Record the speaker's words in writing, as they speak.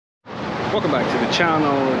Welcome back to the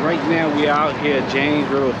channel. Right now we are out here at James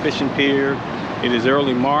River Fishing Pier. It is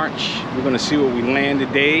early March. We're going to see what we land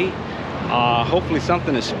today. Hopefully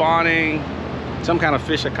something is spawning. Some kind of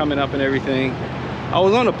fish are coming up and everything. I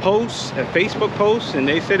was on a post, a Facebook post, and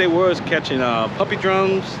they said they was catching puppy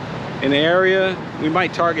drums in the area. We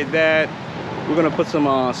might target that. We're going to put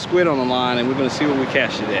some squid on the line and we're going to see what we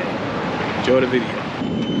catch today. Enjoy the video.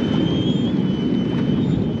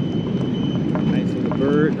 Nice little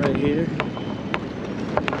bird right here.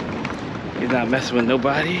 He's not messing with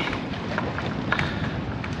nobody.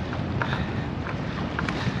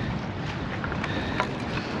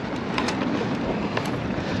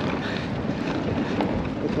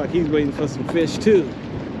 Looks like he's waiting for some fish too.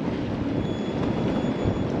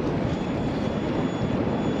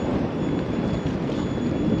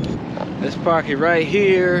 Let's park it right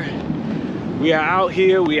here. We are out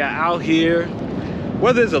here.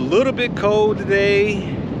 Weather's a little bit cold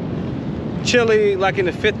today. Chilly, like in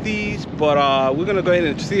the 50s, but we're gonna go ahead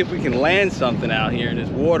and see if we can land something out here in this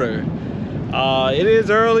water. It is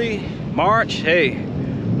early March. Hey,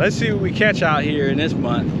 let's see what we catch out here in this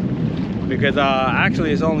month, because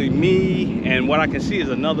actually it's only me and what I can see is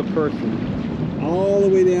another person all the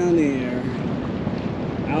way down there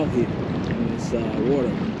out here in this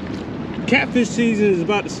water. Catfish season is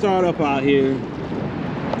about to start up out here.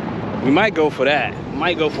 We might go for that.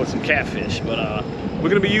 Might go for some catfish, but we're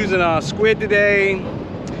gonna be using squid today,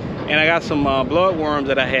 and I got some bloodworms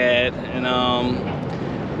that I had, and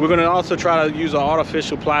we're gonna also try to use an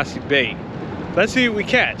artificial plastic bait. Let's see what we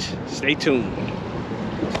catch. Stay tuned.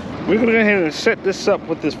 We're gonna go ahead and set this up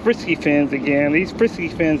with this frisky fins again. These frisky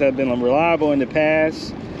fins have been reliable in the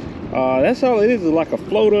past. That's all it is like a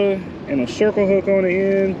floater and a circle hook on the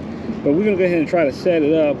end. But we're gonna go ahead and try to set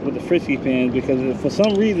it up with the frisky fins, because for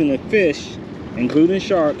some reason the fish, including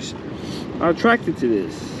sharks, are attracted to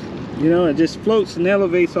this. You know, it just floats and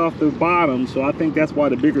elevates off the bottom, so I think that's why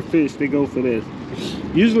the bigger fish, they go for this.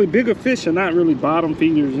 Usually bigger fish are not really bottom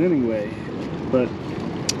feeders anyway, but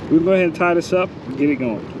we'll go ahead and tie this up and get it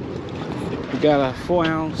going. We got a 4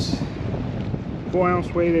 ounce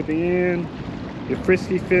weight at the end, your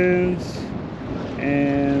frisky fins,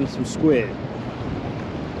 and some squid.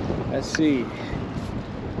 Let's see.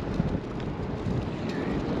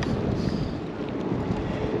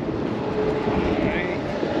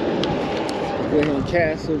 Go ahead and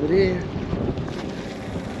cast over there.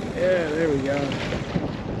 Yeah, there we go.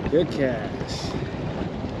 Good cast.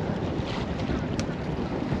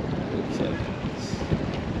 Good cast.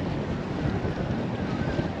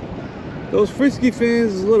 Those frisky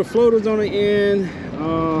fins, little floaters on the end,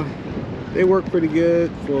 they work pretty good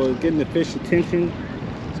for getting the fish attention,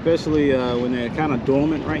 especially when they're kind of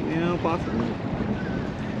dormant right now, possibly.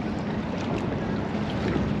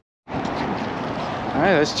 All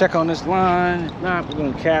right, let's check on this line. If not, we're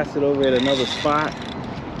gonna cast it over at another spot.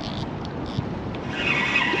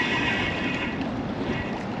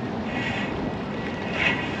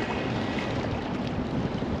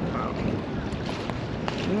 Wow.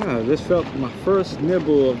 Yeah, this felt my first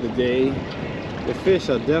nibble of the day. The fish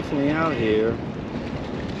are definitely out here.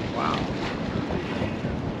 Wow.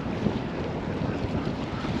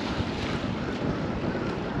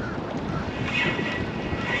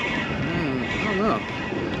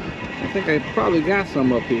 I think I probably got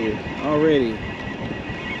some up here already.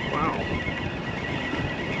 Wow.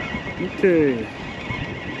 Okay.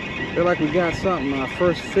 Feel like we got something. Our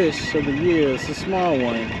first fish of the year. It's a small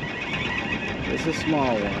one. It's a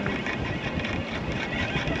small one.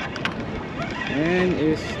 And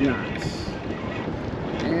it's not.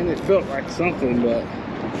 And it felt like something, but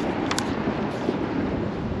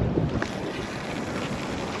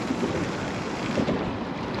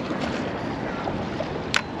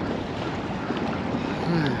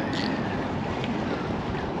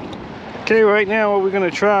okay, right now what we're gonna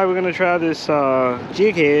try this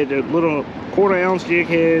jig head, a little 1/4 ounce jig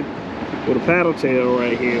head with a paddle tail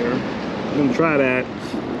right here. We're gonna try that.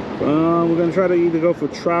 We're gonna try to either go for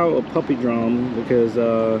trout or puppy drum, because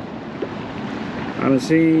I've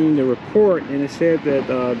seen the report and it said that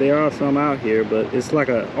there are some out here, but it's like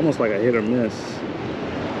almost like a hit or miss.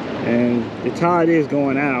 And the tide is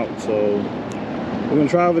going out, so we're gonna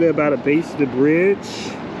try over there by the base of the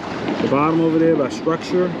bridge, the bottom over there by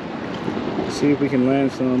structure. See if we can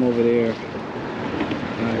land some over there.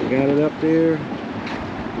 All right, got it up there.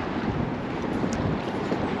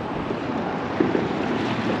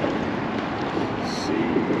 Let's see.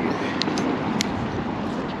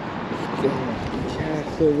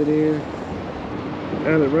 Cast over there.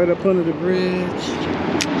 Got it right up under the bridge.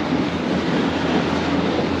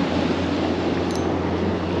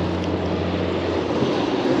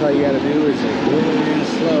 all you gotta do is just roll it in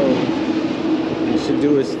slow. It should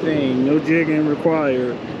do its thing. No jigging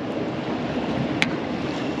required.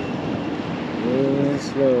 Rolling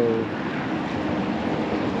slow.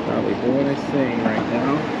 Probably doing its thing right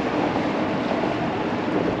now.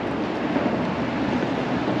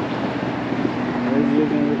 No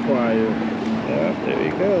jigging required. Yeah, there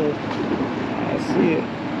you go. I see it.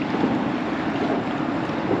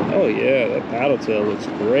 Oh yeah, that paddle tail looks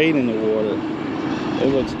great in the water. It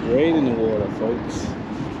looks great in the water, folks.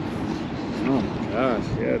 Oh my gosh,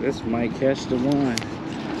 yeah, this might catch the one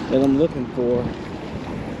that I'm looking for.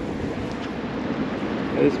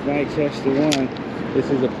 This might catch the one. This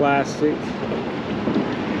is a plastic.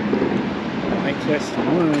 Might catch the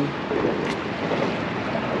one.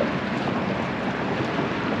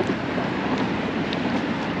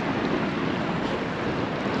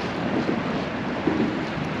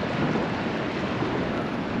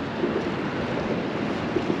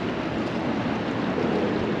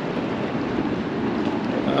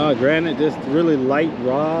 Granted, just really light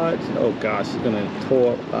rods. Oh gosh, it's gonna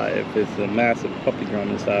tore up if it's a massive puppy drum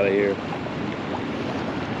inside of here.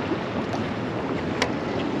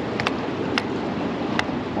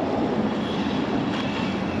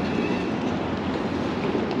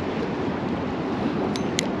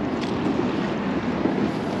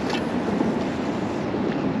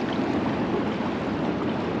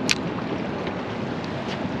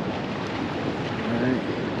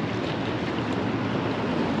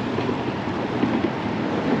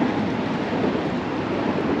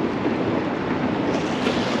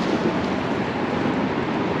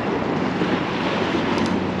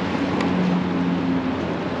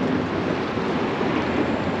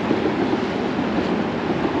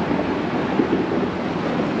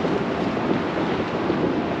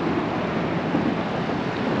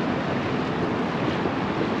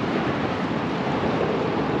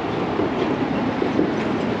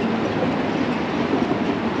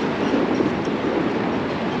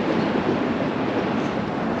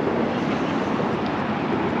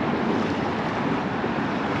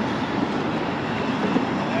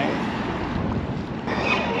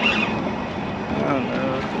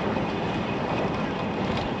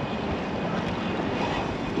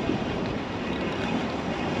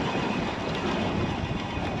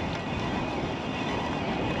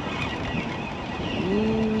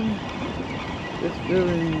 It's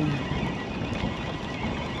very...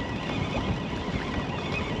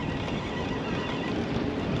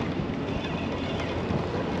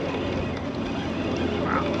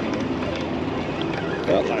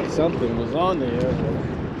 Felt like something was on there,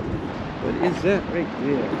 but is that right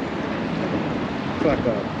there? It's like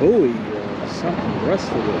a buoy or something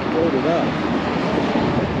rusted or floated up.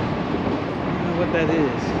 I don't know what that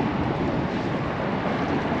is.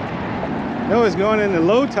 No, it's going into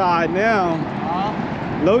low tide now.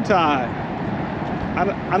 Low tide.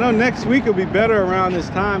 I know next week will be better around this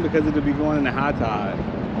time because it'll be going into high tide.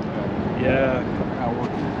 Yeah.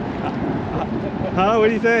 Huh? What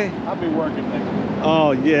do you say? I'll be working next week.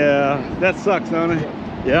 Oh yeah, that sucks, don't it?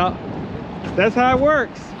 Yeah. That's how it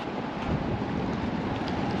works.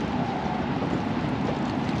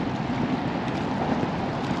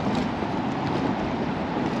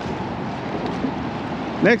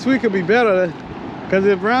 Next week will be better because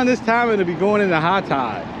around this time it'll be going into high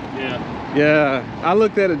tide. Yeah. Yeah. I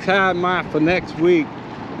looked at a tide map for next week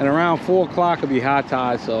and around 4 o'clock will be high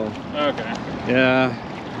tide, so. Okay. Yeah.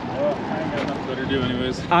 Well, I ain't got nothing better to do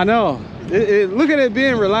anyways. I know. Look at it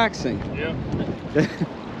being relaxing. Yep.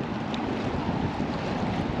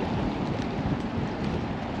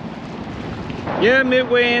 Yeah,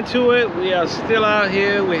 midway into it, we are still out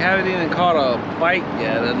here. We haven't even caught a bite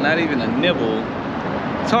yet, not even a nibble.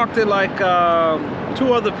 Talked to like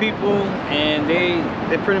 2 other people, and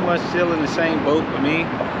they're pretty much still in the same boat with me,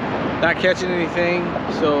 not catching anything.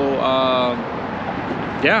 So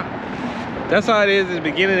yeah, that's how it is at the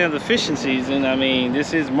beginning of the fishing season. I mean,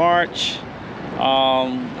 this is March. I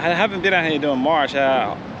haven't been out here during March.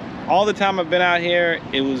 All the time I've been out here,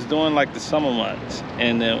 it was during like the summer months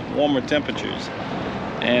and the warmer temperatures.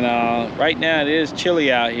 And right now it is chilly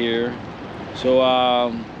out here.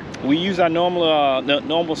 So we use our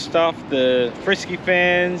normal stuff, the frisky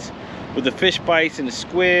fins with the fish bites and the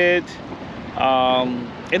squid.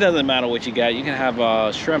 It doesn't matter what you got. You can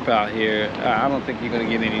have shrimp out here. I don't think you're gonna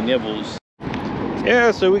get any nibbles.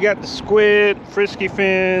 Yeah, so we got the squid, frisky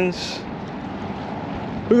fins.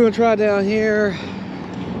 We're gonna try down here,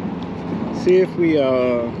 see if we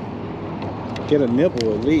get a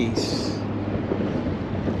nibble at least.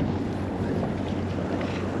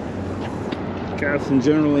 Got some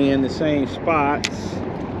generally in the same spots.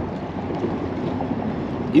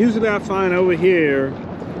 Usually I find over here,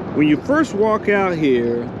 when you first walk out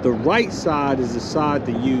here, the right side is the side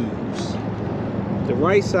to use. The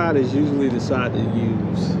right side is usually the side to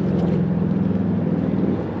use.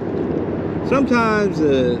 Sometimes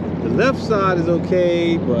the left side is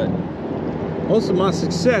okay, but most of my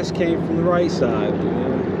success came from the right side. You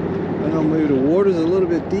know? I know maybe the water's a little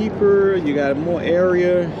bit deeper, you got more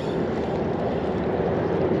area.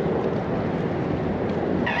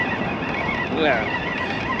 Yeah.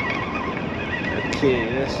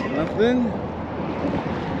 Okay, that's nothing.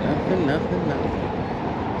 Nothing.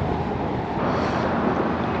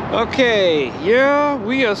 Okay, yeah,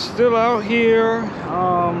 we are still out here.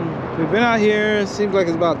 We've been out here, it seems like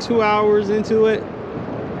it's about 2 hours into it.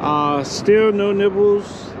 Still no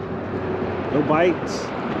nibbles, no bites.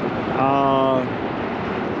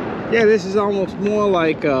 Yeah, this is almost more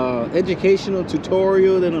like educational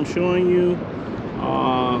tutorial that I'm showing you.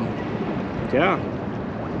 Yeah.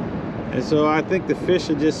 And so I think the fish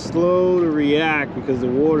are just slow to react because the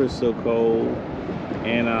water is so cold.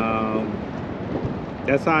 And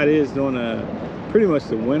that's how it is during pretty much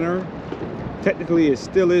the winter. Technically, it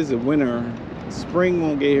still is the winter. Spring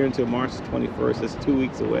won't get here until March 21st. That's 2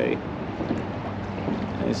 weeks away.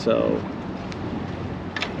 And so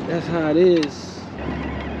that's how it is.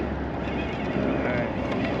 All right.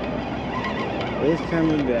 It's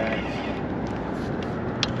coming back.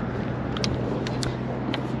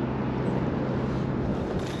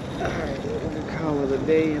 Call it a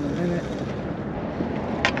day in a minute.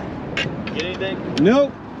 Get anything?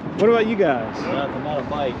 Nope. What about you guys? Nothing, not a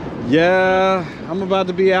bite. Yeah, I'm about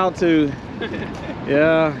to be out too.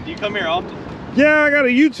 Yeah. Do you come here often? Yeah, I got a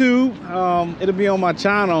YouTube. It'll be on my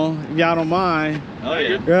channel if y'all don't mind. Oh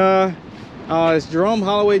yeah. Yeah. It's Jerome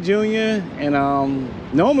Holloway Jr. And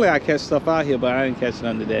normally I catch stuff out here, but I didn't catch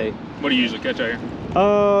none today. What do you usually catch out here?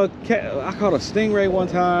 I caught a stingray one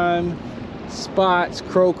time. Spots,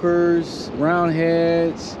 croakers,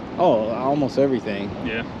 roundheads, almost everything.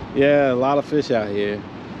 Yeah. Yeah, a lot of fish out here.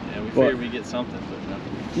 Yeah, we figured we get something, but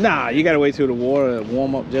nothing. Nah, you gotta wait till the water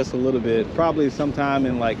warm up just a little bit. Probably sometime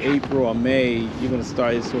in like April or May, it's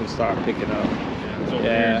gonna start picking up. Yeah. It's over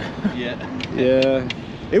Yeah. Here. Yeah.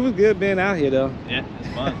 It was good being out here though. Yeah, it's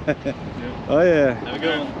fun. Yeah. Oh yeah. Have a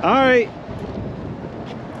good one. All right.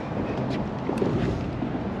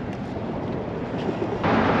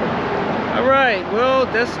 All right, well,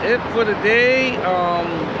 that's it for the day.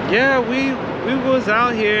 Yeah, we was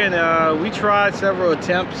out here and we tried several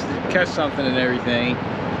attempts to catch something and everything.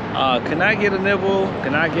 Could not get a nibble,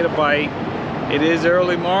 could not get a bite. It is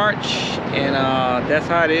early March, and that's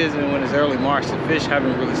how it is. And when it's early March, the fish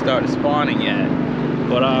haven't really started spawning yet.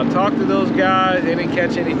 But I talked to those guys, they didn't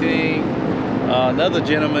catch anything. Another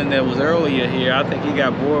gentleman that was earlier here, I think he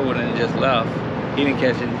got bored with it and just left. He didn't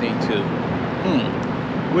catch anything too.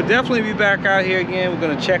 We'll definitely be back out here again. We're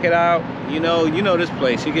gonna check it out. You know this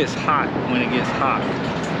place, it gets hot when it gets hot.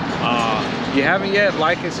 If you haven't yet,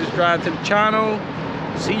 like and subscribe to the channel.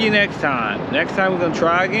 See you next time. Next time we're gonna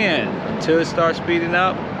try again. Until it starts speeding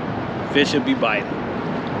up, fish will be biting.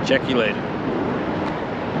 Check you later.